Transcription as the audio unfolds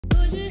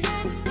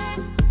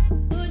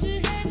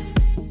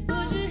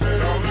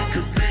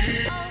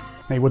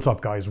Hey, what's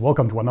up guys?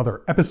 Welcome to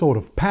another episode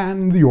of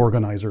Pan the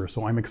Organizer.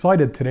 So I'm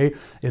excited today.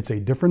 It's a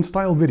different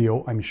style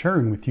video. I'm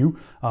sharing with you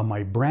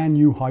my brand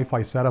new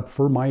hi-fi setup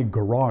for my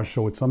garage.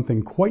 So it's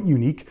something quite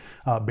unique.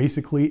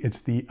 Basically,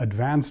 it's the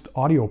advanced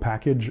audio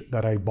package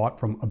that I bought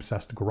from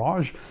Obsessed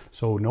Garage.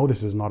 So no,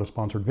 this is not a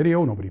sponsored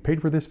video. Nobody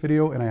paid for this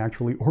video, and I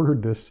actually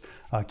ordered this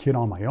kit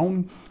on my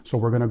own. So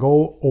we're gonna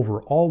go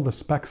over all the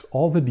specs,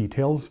 all the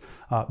details.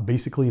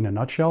 Basically, in a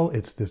nutshell,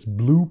 it's this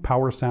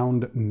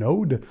Bluesound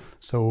Node.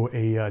 So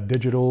a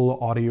digital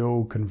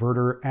audio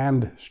converter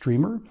and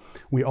streamer.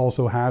 We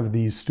also have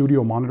these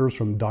studio monitors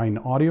from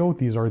Dynaudio.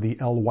 These are the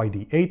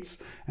LYD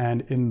 8s.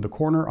 And in the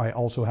corner, I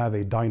also have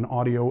a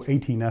Dynaudio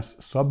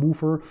 18S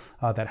subwoofer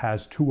that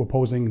has two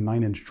opposing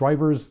 9-inch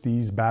drivers.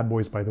 These bad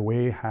boys, by the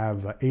way,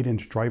 have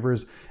 8-inch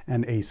drivers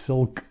and a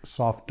silk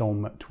soft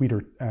dome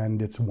tweeter,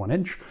 and it's 1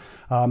 inch.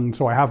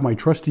 So I have my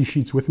trusty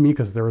sheets with me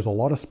because there's a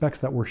lot of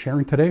specs that we're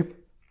sharing today.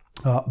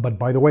 But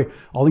by the way,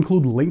 I'll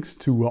include links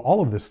to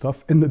all of this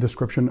stuff in the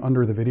description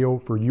under the video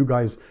for you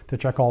guys to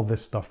check all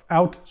this stuff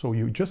out. So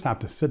you just have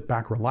to sit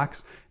back,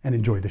 relax, and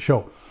enjoy the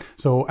show.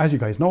 So as you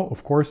guys know,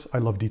 of course, I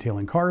love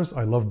detailing cars.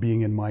 I love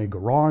being in my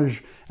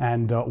garage.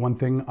 And one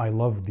thing I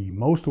love the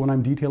most when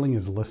I'm detailing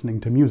is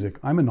listening to music.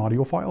 I'm an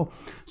audiophile.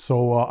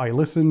 So I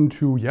listen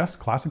to, yes,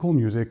 classical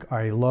music.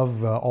 I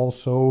love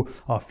also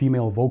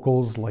female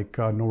vocals like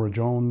Norah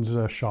Jones,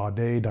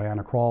 Sade,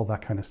 Diana Krall,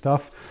 that kind of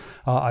stuff.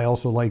 I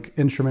also like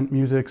instrument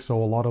music, so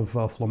a lot of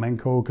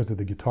flamenco because of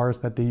the guitars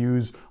that they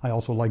use. I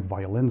also like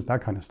violins,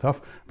 that kind of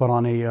stuff. But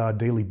on a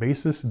daily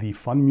basis, the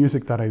fun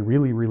music that I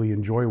really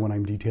enjoy when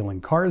I'm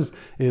detailing cars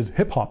is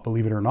hip-hop,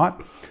 believe it or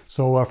not.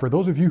 So for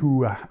those of you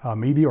who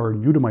maybe are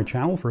new to my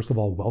channel, first of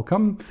all,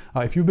 welcome.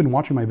 If you've been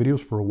watching my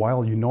videos for a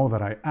while, you know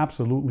that I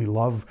absolutely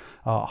love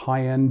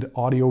high-end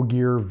audio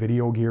gear,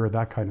 video gear,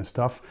 that kind of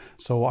stuff.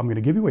 So I'm going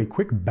to give you a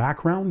quick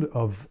background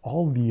of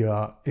all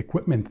the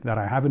equipment that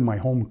I have in my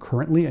home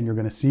currently, and you're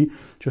going to see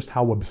just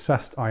how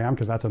obsessed I am,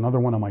 because that's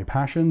another one of my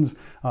passions.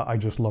 I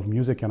just love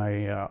music, and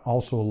I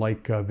also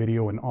like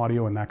video and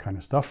audio and that kind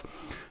of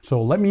stuff.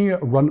 So let me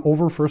run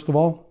over, first of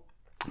all,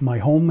 my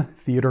home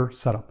theater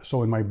setup.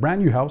 So in my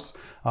brand new house,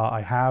 I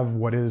have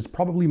what is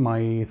probably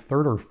my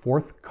third or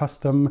fourth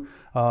custom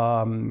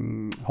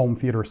home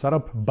theater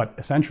setup, but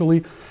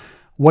essentially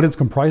what it's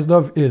comprised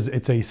of is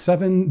it's a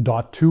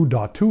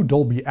 7.2.2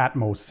 Dolby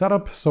Atmos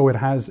setup. So it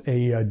has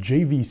a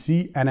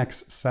JVC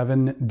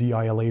NX7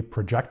 DILA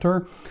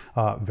projector,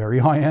 very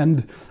high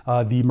end.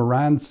 The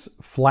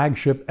Marantz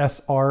flagship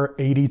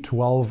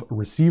SR8012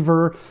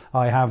 receiver.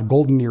 I have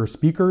Golden Ear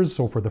speakers.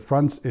 So for the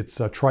fronts, it's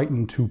a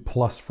Triton 2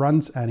 Plus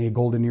fronts and a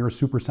Golden Ear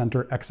Super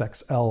Center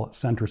XXL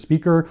center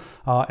speaker.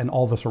 And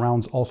all the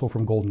surrounds also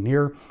from Golden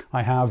Ear.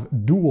 I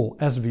have dual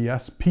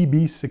SVS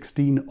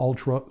PB16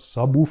 Ultra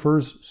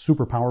subwoofers,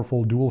 super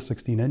powerful dual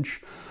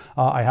 16-inch.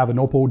 I have an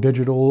Oppo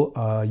Digital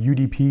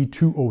UDP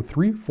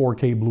 203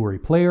 4K Blu-ray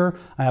player.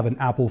 I have an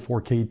Apple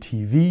 4K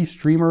TV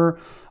streamer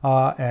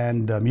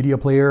and media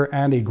player,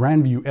 and a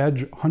Grandview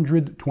Edge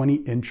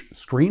 120-inch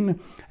screen.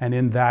 And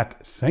in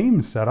that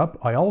same setup,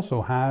 I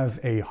also have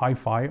a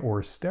hi-fi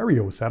or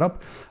stereo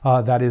setup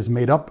that is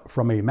made up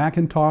from a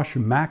Macintosh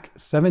Mac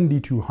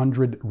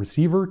 7200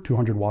 receiver,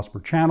 200 watts per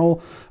channel,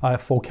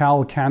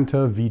 Focal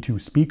Canta V2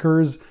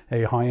 speakers,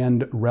 a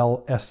high-end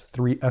Rel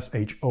S3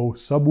 SHO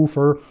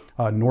subwoofer,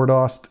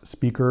 Nordost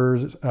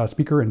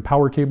speaker and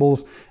power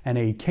cables, and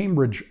a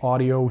Cambridge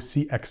Audio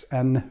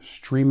CXN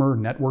streamer,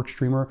 network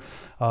streamer.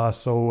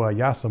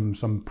 Yeah,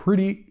 some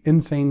pretty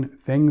insane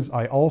things.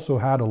 I also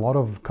had a lot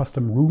of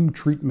custom room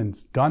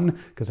treatments done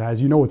because,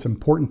 as you know, it's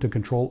important to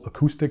control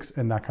acoustics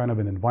in that kind of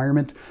an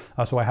environment.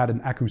 So I had an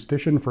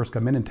acoustician first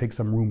come in and take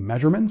some room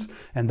measurements,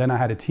 and then I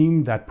had a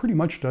team that pretty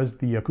much does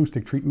the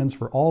acoustic treatments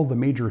for all the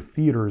major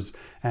theaters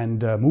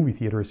and movie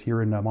theaters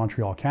here in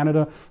Montreal,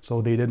 Canada. So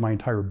they did my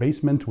entire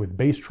basement with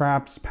bass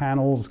traps,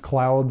 panels,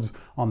 clouds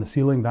on the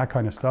ceiling, that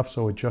kind of stuff.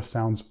 So it just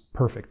sounds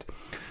perfect.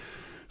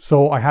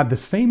 So I had the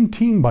same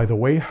team, by the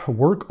way,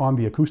 work on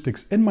the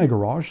acoustics in my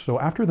garage. So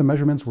after the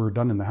measurements were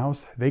done in the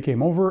house, they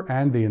came over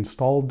and they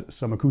installed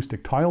some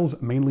acoustic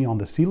tiles, mainly on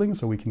the ceiling,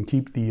 so we can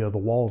keep the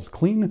walls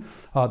clean.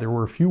 There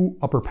were a few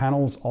upper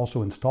panels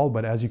also installed,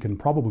 but as you can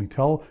probably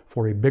tell,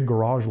 for a big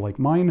garage like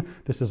mine,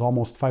 this is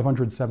almost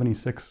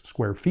 576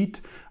 square feet,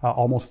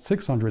 almost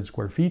 600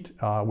 square feet,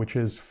 which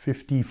is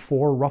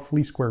 54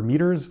 roughly square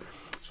meters.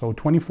 So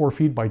 24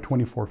 feet by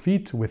 24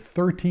 feet with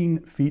 13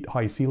 feet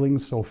high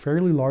ceilings, so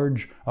fairly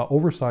large,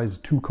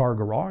 oversized two-car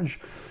garage.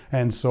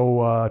 And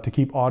so to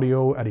keep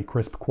audio at a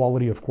crisp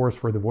quality, of course,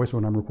 for the voice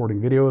when I'm recording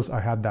videos,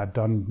 I had that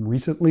done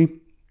recently.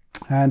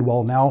 And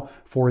well, now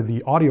for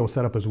the audio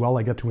setup as well,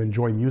 I get to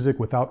enjoy music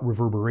without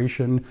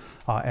reverberation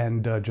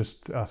and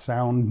just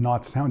sound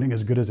not sounding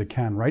as good as it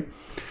can, right?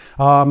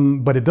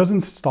 But it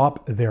doesn't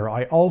stop there.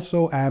 I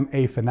also am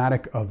a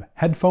fanatic of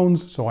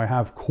headphones, so I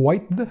have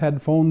quite the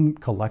headphone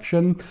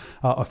collection.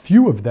 A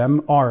few of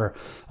them are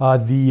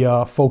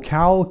the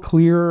Focal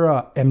Clear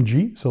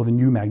MG, so the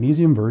new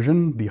magnesium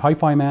version, the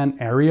HiFi Man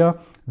Area,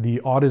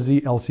 the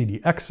Odyssey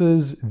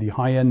LCD-Xs, the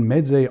high-end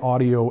Meze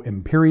Audio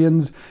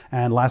Empyreans,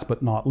 and last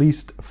but not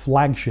least,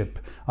 flagship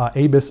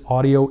Abus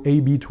Audio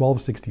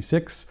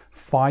AB1266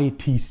 HiFi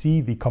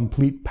TC, the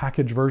complete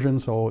package version,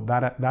 so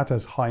that's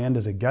as high-end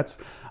as it gets.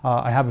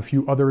 I have a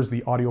few others,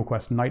 the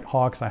AudioQuest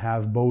Nighthawks. I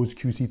have Bose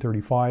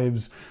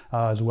QC35s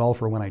as well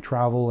for when I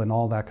travel and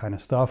all that kind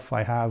of stuff.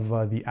 I have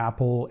the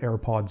Apple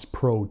AirPods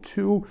Pro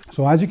 2.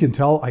 So as you can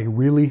tell, I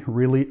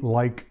really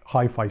like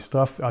hi-fi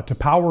stuff. To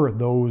power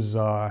those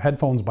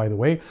headphones, by the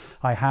way,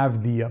 I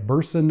have the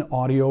Burson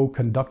Audio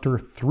Conductor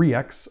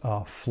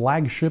 3X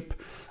flagship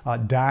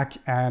DAC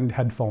and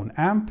headphone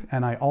amp,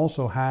 and I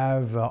also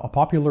have a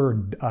popular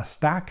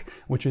stack,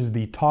 which is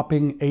the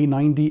Topping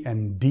A90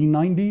 and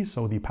D90,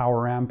 so the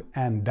power amp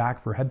and DAC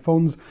for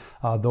headphones.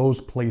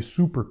 Those play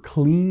super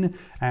clean,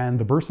 and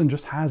the Burson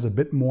just has a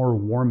bit more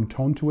warm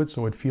tone to it,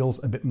 so it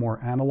feels a bit more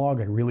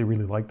analog. I really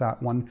like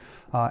that one.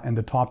 And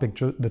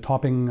the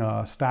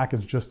Topping stack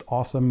is just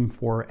awesome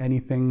for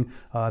anything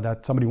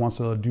that somebody wants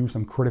to do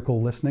some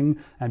critical listening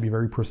and be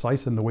very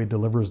precise in the way it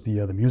delivers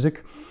the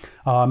music.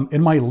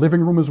 In my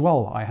living room as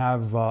well, I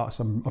have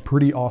a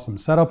pretty awesome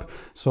setup.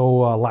 So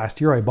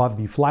last year I bought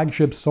the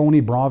flagship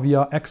Sony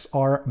Bravia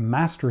XR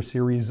Master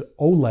Series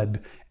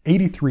OLED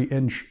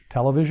 83-inch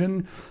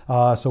television.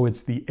 So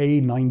it's the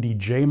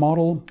A90J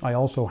model. I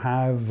also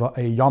have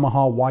a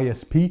Yamaha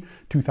YSP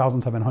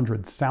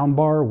 2700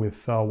 soundbar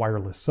with a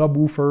wireless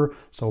subwoofer,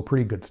 so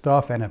pretty good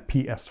stuff, and a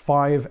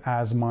PS5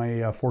 as my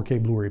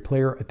 4K Blu-ray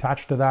player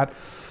attached to that.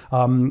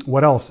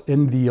 What else?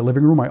 In the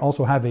living room, I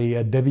also have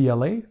a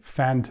DeVialet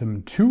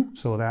Phantom 2,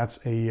 so that's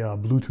a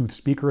Bluetooth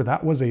speaker.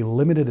 That was a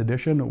limited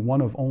edition,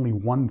 one of only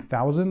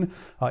 1,000.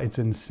 It's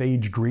in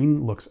sage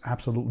green, looks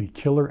absolutely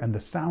killer, and the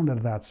sound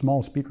of that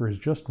small speaker is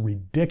just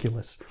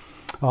ridiculous.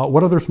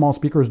 What other small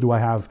speakers do I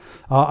have?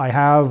 I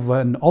have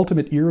an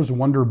Ultimate Ears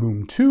Wonder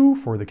Boom 2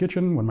 for the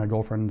kitchen. When my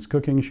girlfriend's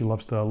cooking, she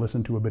loves to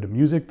listen to a bit of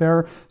music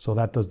there, so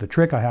that does the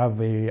trick. I have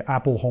a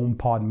Apple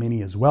HomePod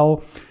Mini as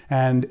well.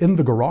 And in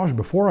the garage,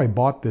 before I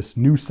bought this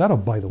new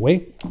setup, by the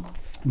way,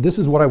 this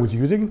is what I was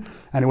using,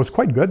 and it was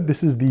quite good.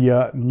 This is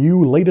the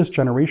new latest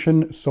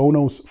generation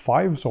Sonos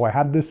 5. So I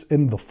had this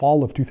in the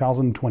fall of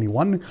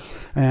 2021,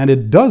 and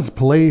it does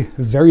play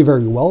very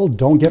well.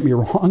 Don't get me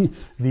wrong.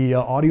 The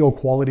audio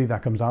quality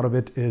that comes out of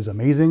it is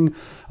amazing.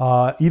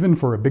 Even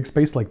for a big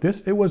space like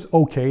this, it was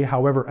okay.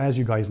 However, as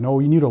you guys know,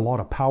 you need a lot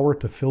of power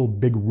to fill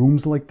big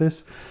rooms like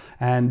this.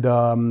 And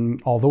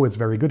although it's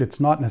very good, it's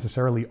not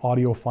necessarily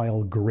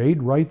audiophile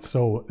grade, right?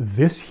 So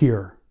this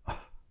here,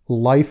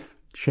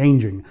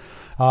 life-changing.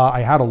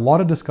 I had a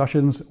lot of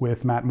discussions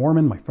with Matt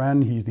Morman, my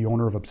friend. He's the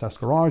owner of Obsessed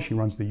Garage. He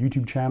runs the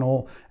YouTube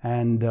channel,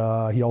 and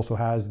he also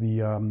has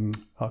the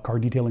car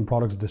detailing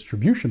products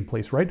distribution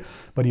place, right?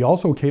 But he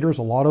also caters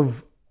a lot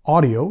of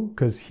audio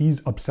because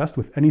he's obsessed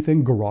with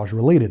anything garage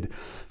related.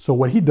 So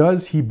what he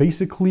does, he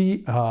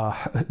basically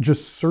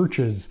just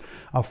searches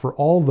for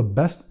all the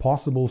best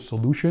possible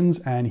solutions,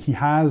 and he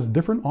has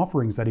different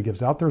offerings that he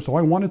gives out there. So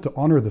I wanted to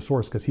honor the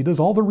source because he does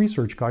all the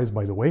research, guys,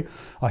 by the way.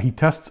 He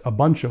tests a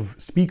bunch of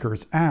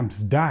speakers,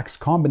 amps, DACs,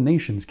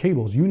 combinations,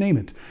 cables, you name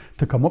it,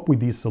 to come up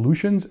with these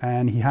solutions.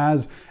 And he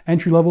has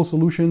entry-level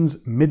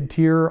solutions,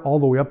 mid-tier, all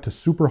the way up to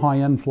super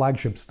high-end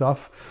flagship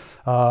stuff.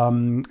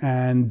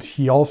 And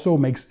he also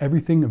makes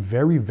everything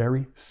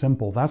very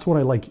simple. That's what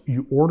I like.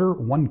 You order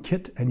one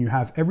kit and you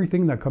have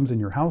everything that comes in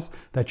your house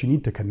that you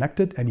need to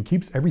connect it, and he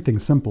keeps everything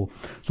simple.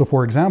 So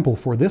for example,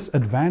 for this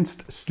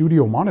Advanced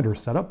Studio Monitor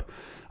setup,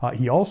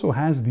 he also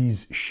has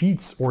these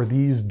sheets or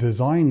these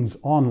designs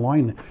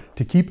online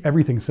to keep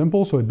everything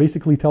simple. So it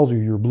basically tells you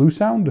your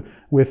Bluesound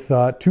with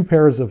 2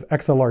 pairs of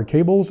XLR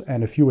cables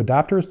and a few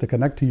adapters to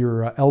connect to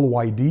your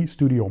LYD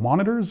studio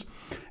monitors.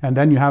 And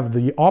then you have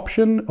the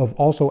option of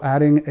also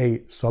adding a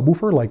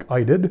subwoofer like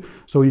I did.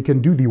 So you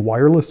can do the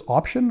wireless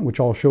option, which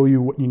I'll show you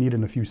what you need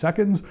in a few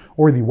seconds,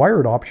 or the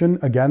wired option,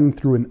 again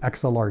through an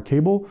XLR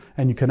cable,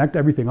 and you connect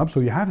everything up. So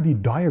you have the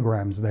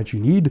diagrams that you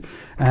need.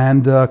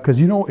 And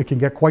because you know it can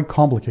get quite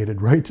complicated,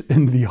 right,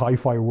 in the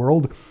hi-fi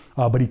world,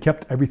 but he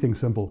kept everything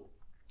simple.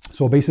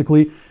 So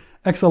basically,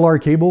 XLR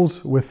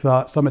cables with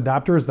some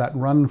adapters that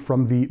run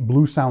from the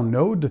Bluesound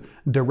Node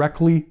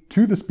directly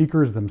to the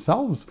speakers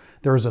themselves.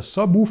 There's a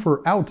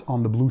subwoofer out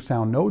on the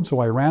Bluesound Node, so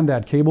I ran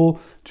that cable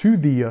to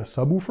the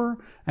subwoofer,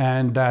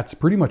 and that's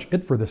pretty much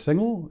it for the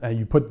signal.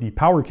 You put the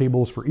power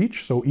cables for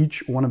each, so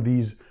each one of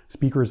these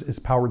speakers is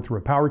powered through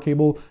a power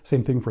cable.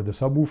 Same thing for the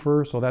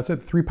subwoofer. So that's it,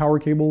 3 power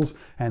cables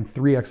and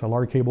 3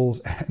 XLR cables,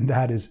 and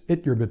that is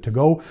it. You're good to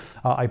go.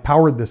 I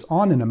powered this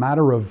on in a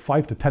matter of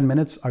 5 to 10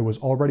 minutes. I was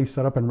already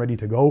set up and ready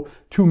to go.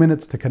 2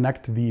 minutes to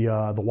connect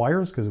the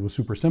wires because it was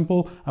super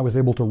simple. I was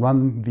able to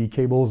run the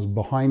cables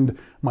behind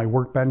my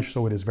workbench,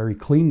 so it is very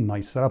clean,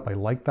 nice setup. I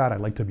like that. I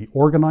like to be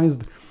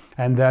organized.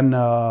 and then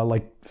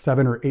like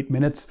 7 or 8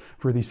 minutes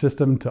for the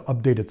system to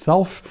update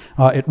itself.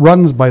 It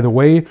runs, by the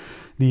way,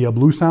 the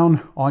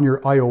Bluesound on your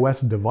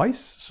iOS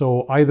device.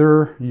 So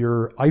either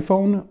your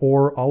iPhone,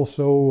 or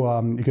also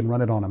you can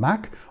run it on a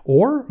Mac,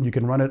 or you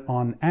can run it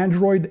on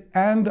Android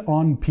and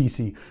on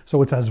PC.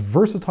 So it's as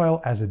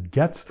versatile as it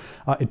gets.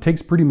 It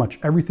takes pretty much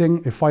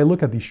everything. If I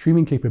look at the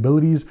streaming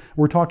capabilities,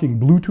 we're talking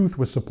Bluetooth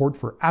with support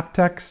for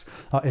aptX.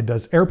 It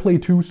does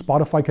AirPlay 2,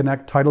 Spotify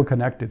Connect, Tidal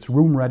Connect. It's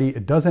room ready.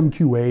 It does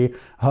MQA.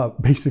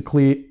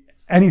 Basically,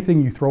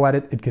 anything you throw at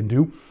it, it can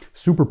do.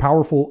 Super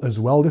powerful as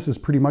well. This is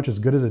pretty much as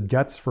good as it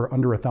gets for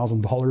under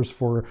 $1,000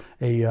 for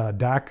a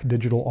DAC,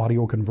 digital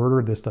audio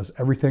converter. This does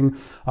everything.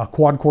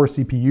 Quad-core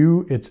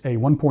CPU. It's a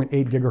 1.8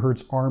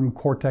 gigahertz ARM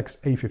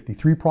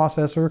Cortex-A53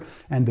 processor,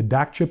 and the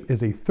DAC chip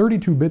is a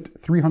 32-bit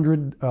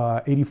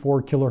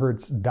 384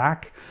 kilohertz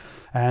DAC.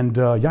 And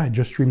yeah, it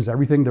just streams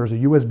everything. There's a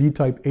USB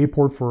type A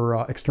port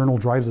for external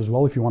drives as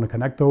well if you want to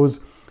connect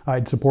those.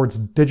 It supports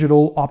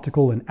digital,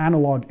 optical, and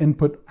analog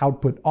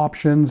input-output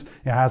options.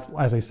 It has,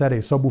 as I said, a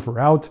subwoofer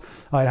out.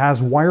 It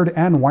has wired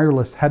and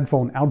wireless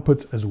headphone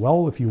outputs as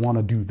well if you want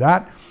to do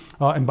that.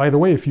 And by the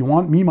way, if you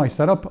want my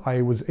setup,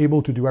 I was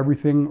able to do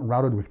everything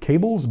routed with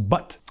cables,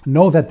 but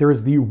know that there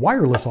is the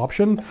wireless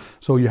option.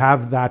 So you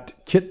have that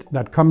kit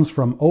that comes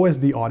from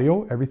OSD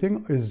Audio.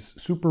 Everything is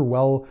super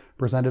well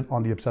presented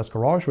on the Obsessed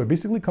Garage. So it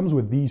basically comes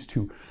with these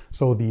two.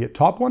 So the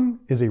top one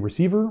is a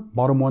receiver,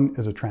 bottom one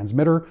is a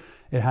transmitter.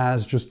 It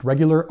has just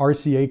regular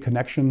RCA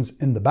connections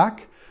in the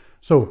back.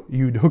 So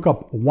you'd hook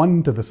up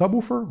one to the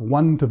subwoofer,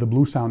 one to the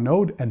Bluesound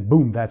Node, and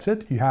boom, that's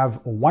it. You have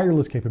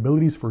wireless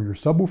capabilities for your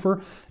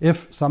subwoofer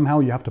if somehow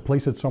you have to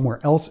place it somewhere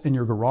else in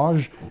your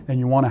garage and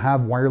you want to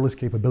have wireless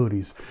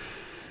capabilities.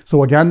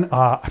 So again,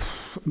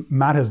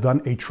 Matt has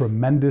done a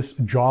tremendous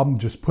job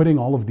just putting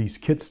all of these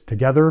kits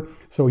together.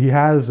 So he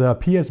has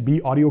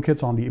PSB audio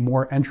kits on the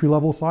more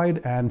entry-level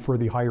side, and for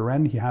the higher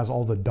end, he has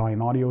all the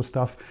Dynaudio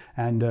stuff,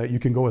 and you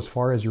can go as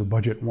far as your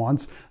budget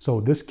wants. So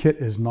this kit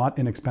is not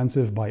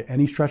inexpensive by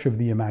any stretch of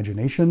the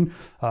imagination.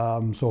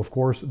 So of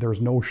course,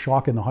 there's no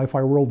shock in the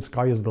hi-fi world.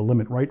 Sky is the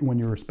limit, right, when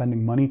you're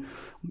spending money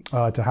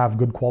to have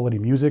good quality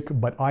music,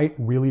 but I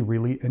really,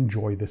 really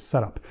enjoy this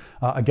setup.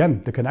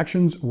 Again, the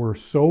connections were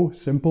so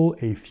simple.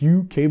 A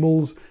few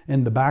cables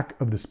in the back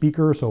of the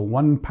speaker, so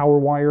one power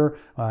wire,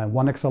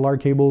 one XLR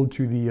cable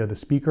to the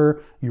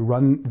speaker. You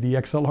run the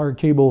XLR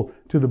cable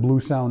to the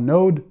Bluesound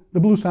Node. The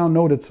Bluesound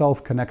Node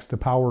itself connects to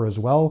power as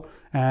well,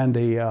 and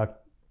a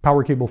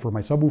power cable for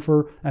my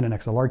subwoofer and an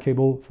XLR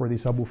cable for the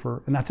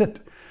subwoofer, and that's it.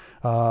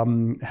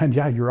 And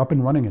yeah, you're up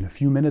and running in a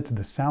few minutes.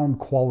 The sound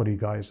quality,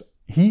 guys.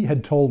 He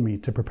had told me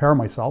to prepare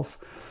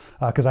myself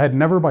because I had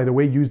never, by the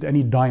way, used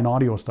any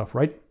Dynaudio stuff,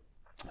 right?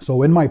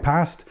 So in my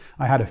past,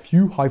 I had a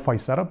few hi-fi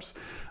setups.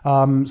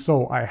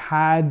 So I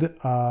had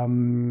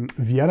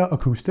Vienna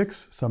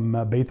acoustics,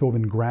 some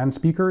Beethoven Grand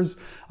speakers.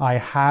 I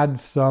had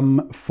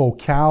some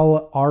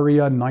Focal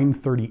Aria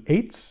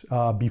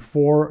 938s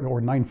before,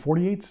 or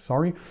 948s,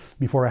 sorry,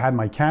 before I had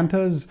my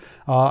Cantas.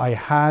 I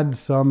had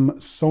some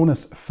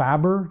Sonus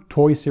Faber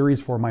toy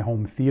series for my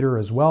home theater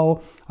as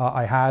well.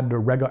 I had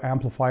Rega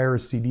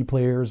amplifiers, CD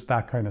players,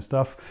 that kind of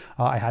stuff.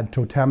 I had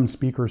Totem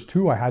speakers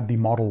too. I had the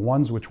Model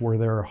 1s, which were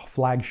their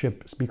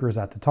flagship speakers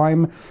at the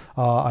time.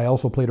 I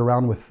also played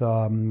around with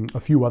a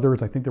few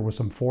others. I think there was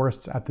some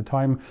Forests at the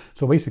time.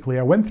 So basically,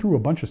 I went through a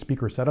bunch of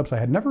speaker setups. I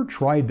had never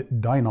tried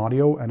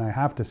Dynaudio, and I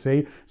have to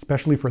say,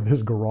 especially for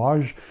this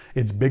garage,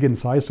 it's big in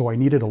size, so I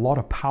needed a lot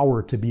of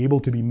power to be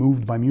able to be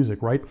moved by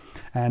music, right?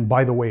 And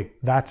by the way,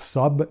 that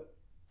sub,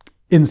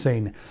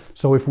 insane.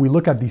 So if we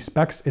look at the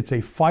specs, it's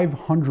a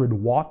 500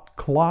 watt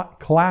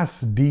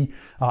class D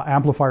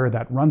amplifier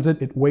that runs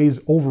it. It weighs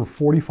over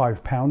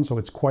 45 pounds, so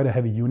it's quite a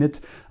heavy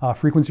unit.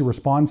 Frequency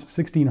response,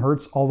 16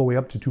 hertz all the way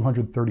up to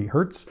 230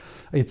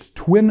 hertz. It's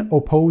twin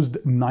opposed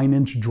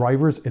 9-inch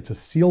drivers. It's a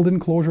sealed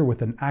enclosure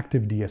with an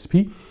active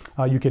DSP.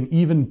 You can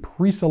even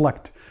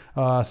pre-select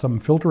some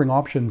filtering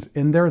options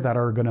in there that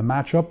are going to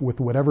match up with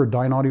whatever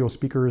Dynaudio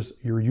speakers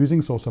you're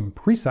using. So some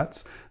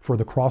presets for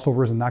the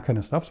crossovers and that kind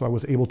of stuff. So I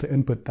was able to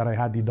input that I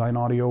had the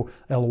Dynaudio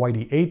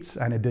LYD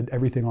 8s and it did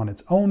everything on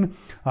its own.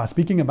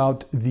 Speaking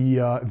about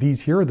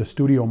these here, the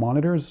studio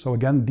monitors. So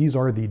again, these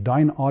are the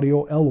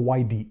Dynaudio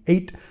LYD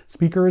 8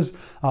 speakers.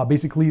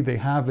 Basically, they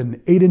have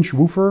an 8-inch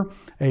woofer,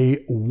 a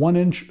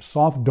 1-inch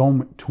soft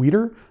dome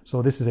tweeter.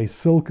 So this is a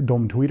silk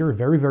dome tweeter,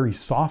 very, very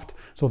soft.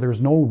 So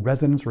there's no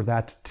resonance or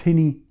that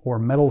tinny or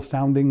metal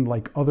sounding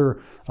like other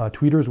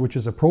tweeters, which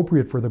is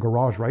appropriate for the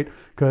garage, right?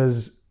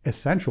 Because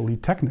essentially,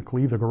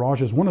 technically, the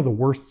garage is one of the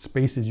worst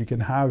spaces you can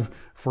have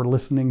for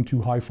listening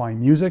to hi-fi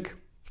music.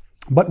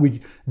 But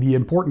the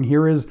important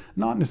here is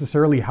not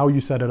necessarily how you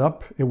set it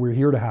up. We're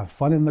here to have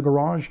fun in the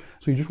garage,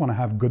 so you just want to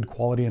have good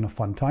quality and a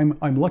fun time.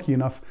 I'm lucky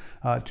enough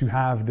to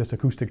have this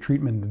acoustic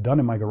treatment done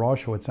in my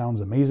garage, so it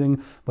sounds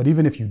amazing. But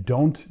even if you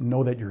don't,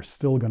 know that you're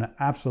still going to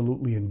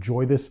absolutely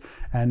enjoy this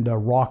and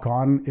rock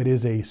on. It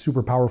is a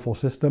super powerful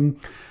system.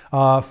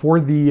 For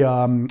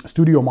the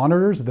studio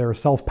monitors, they're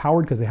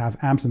self-powered because they have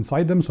amps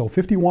inside them. So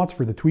 50 watts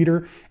for the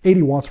tweeter,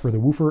 80 watts for the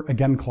woofer,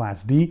 again,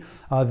 Class D.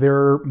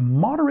 They're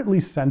moderately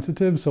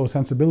sensitive, so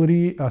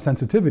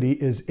sensitivity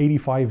is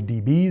 85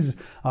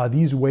 dBs.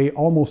 These weigh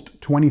almost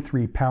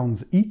 23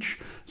 pounds each.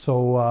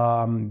 So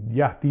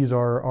yeah, these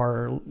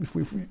are if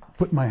we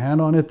put my hand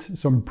on it,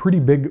 some pretty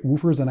big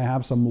woofers, and I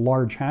have some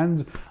large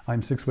hands.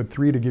 I'm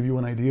 6'3" to give you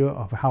an idea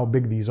of how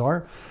big these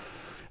are.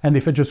 And they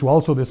fit just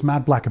well. So this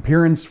matte black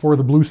appearance for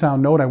the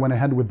Bluesound Node, I went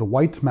ahead with the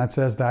white. Matt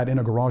says that in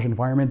a garage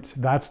environment,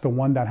 that's the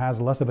one that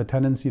has less of a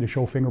tendency to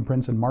show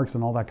fingerprints and marks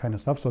and all that kind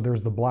of stuff. So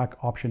there's the black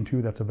option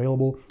too that's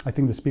available. I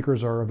think the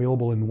speakers are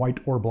available in white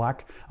or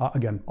black.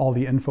 Again, all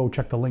the info,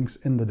 check the links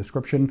in the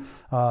description.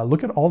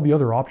 Look at all the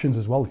other options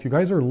as well. If you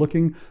guys are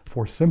looking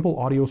for simple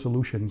audio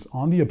solutions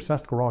on the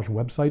Obsessed Garage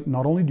website,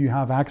 not only do you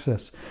have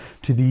access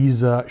to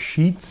these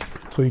sheets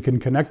so you can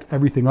connect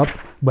everything up,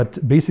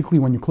 but basically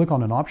when you click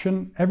on an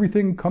option,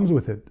 everything comes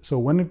with it. So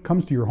when it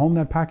comes to your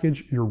HomeNet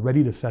package, you're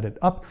ready to set it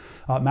up.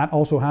 Matt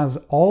also has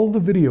all the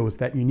videos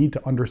that you need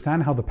to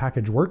understand how the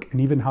package works and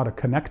even how to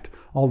connect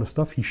all the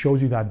stuff. He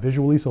shows you that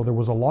visually. So there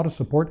was a lot of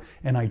support,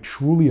 and I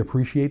truly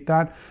appreciate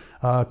that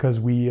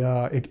because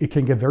it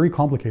can get very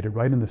complicated,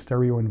 right, in the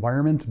stereo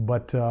environment,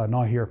 but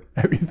not here.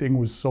 Everything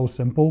was so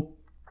simple.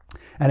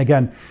 And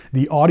again,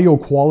 the audio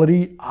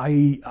quality,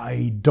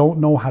 I don't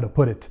know how to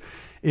put it.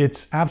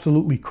 It's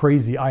absolutely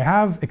crazy. I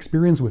have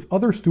experience with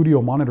other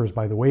studio monitors,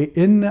 by the way,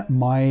 in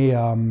my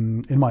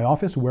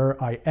office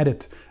where I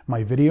edit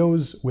my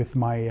videos with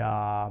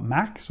my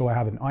Mac. So I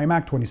have an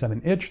iMac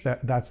 27-inch.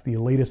 That's the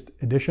latest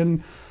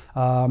edition,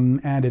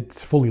 and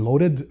it's fully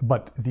loaded.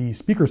 But the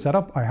speaker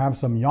setup, I have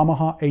some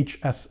Yamaha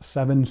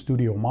HS7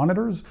 studio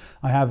monitors.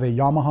 I have a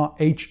Yamaha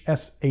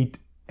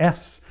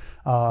HS8S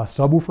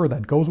subwoofer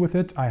that goes with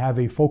it. I have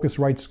a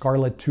Focusrite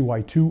Scarlett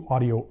 2i2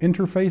 audio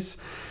interface.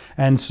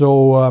 And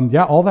so,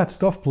 yeah, all that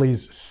stuff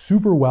plays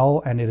super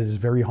well, and it is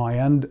very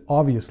high-end,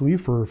 obviously,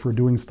 for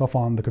doing stuff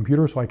on the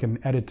computer, so I can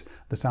edit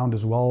the sound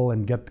as well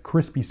and get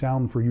crispy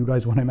sound for you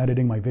guys when I'm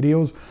editing my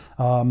videos.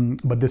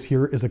 But this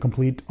here is a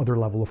complete other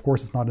level. Of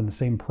course, it's not in the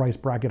same price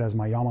bracket as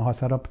my Yamaha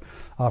setup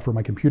for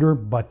my computer,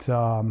 but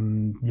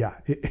yeah,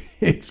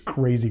 it's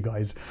crazy,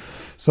 guys.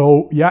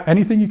 So, yeah,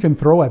 anything you can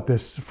throw at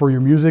this for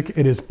your music,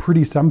 it is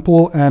pretty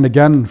simple. And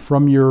again,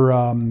 from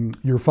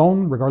your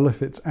phone, regardless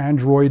if it's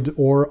Android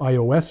or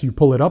iOS, you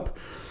pull it up,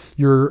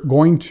 you're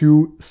going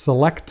to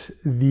select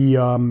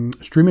the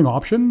streaming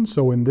option.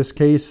 So in this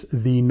case,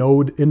 the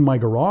Node in my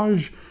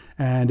garage,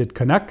 and it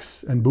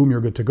connects, and boom, you're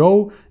good to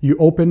go. You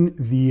open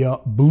the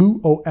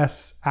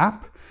BlueOS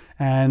app,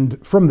 and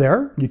from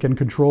there, you can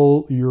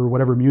control your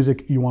whatever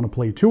music you want to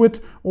play to it,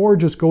 or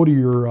just go to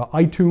your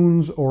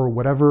iTunes or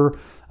whatever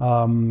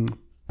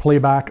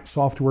playback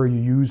software you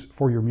use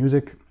for your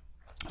music.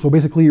 So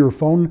basically your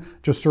phone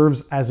just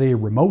serves as a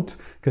remote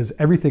because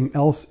everything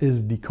else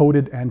is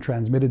decoded and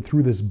transmitted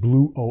through this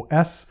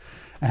BlueOS.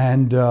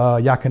 And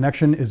yeah,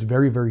 connection is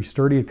very, very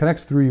sturdy. It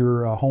connects through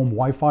your home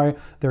Wi-Fi.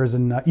 There's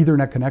an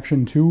Ethernet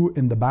connection too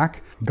in the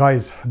back.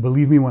 Guys,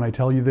 believe me when I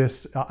tell you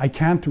this, I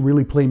can't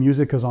really play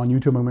music because on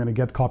YouTube I'm going to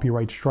get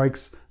copyright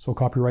strikes. So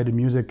copyrighted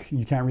music,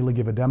 you can't really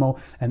give a demo.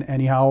 And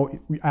anyhow,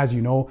 as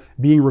you know,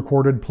 being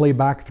recorded,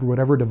 playback through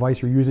whatever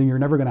device you're using, you're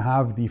never going to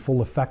have the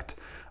full effect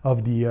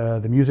of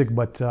the music,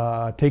 but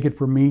take it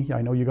from me.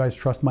 I know you guys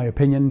trust my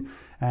opinion.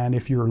 And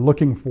if you're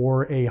looking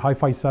for a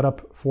hi-fi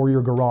setup for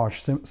your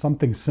garage,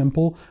 something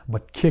simple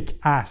but kick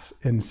ass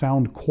in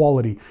sound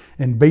quality,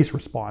 in bass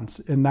response,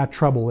 in that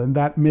treble, in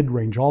that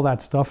mid-range, all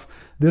that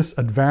stuff, this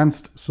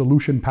advanced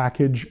solution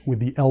package with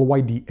the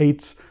LYD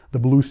 8s, the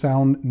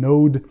Bluesound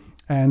Node,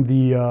 and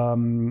the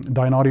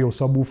Dynaudio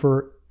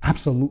subwoofer,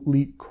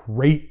 absolutely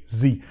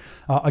crazy.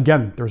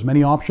 Again, there's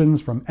many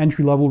options from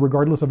entry level,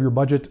 regardless of your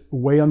budget,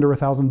 way under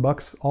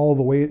 $1,000, all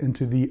the way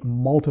into the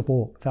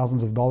multiple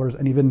thousands of dollars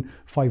and even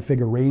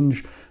 5-figure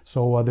range.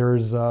 So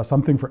there's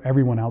something for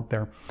everyone out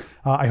there.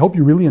 I hope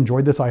you really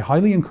enjoyed this. I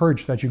highly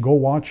encourage that you go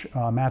watch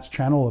Matt's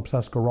channel,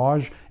 Obsessed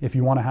Garage, if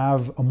you want to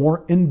have a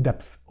more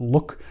in-depth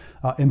look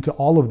into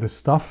all of this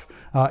stuff.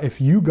 If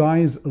you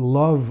guys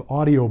love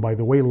audio, by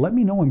the way, let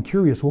me know. I'm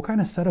curious, what kind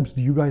of setups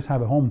do you guys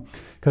have at home?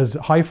 Because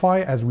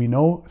hi-fi, as we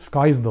know,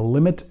 sky's the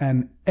limit,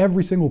 and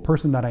every single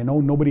person that I know,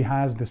 nobody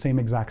has the same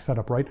exact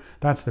setup, right?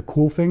 That's the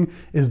cool thing,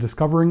 is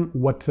discovering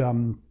what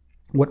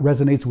what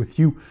resonates with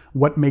you,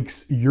 what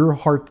makes your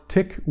heart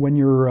tick when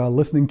you're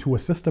listening to a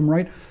system,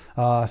 right?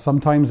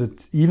 Sometimes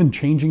it's even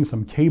changing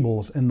some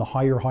cables in the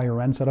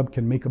higher end setup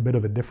can make a bit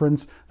of a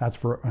difference. That's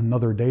for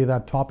another day,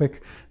 that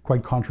topic.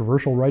 Quite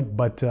controversial, right?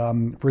 But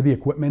for the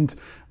equipment,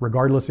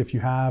 regardless if you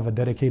have a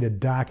dedicated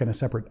DAC and a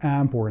separate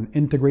amp or an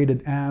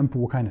integrated amp,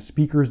 what kind of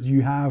speakers do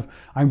you have?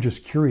 I'm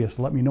just curious.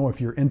 Let me know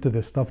if you're into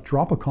this stuff.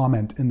 Drop a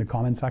comment in the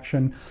comment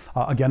section.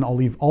 Again, I'll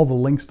leave all the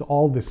links to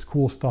all this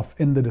cool stuff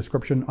in the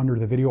description under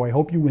the video. I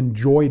hope you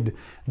enjoyed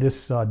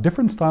this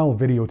different style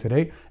video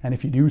today. And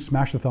if you do,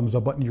 smash the thumbs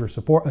up button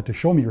to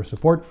show me your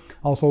support.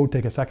 Also,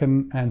 take a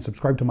second and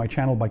subscribe to my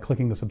channel by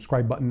clicking the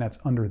subscribe button that's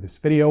under this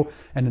video.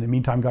 And in the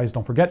meantime, guys,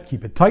 don't forget,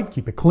 keep it tight,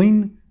 keep it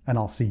clean, and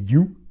I'll see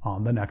you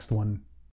on the next one.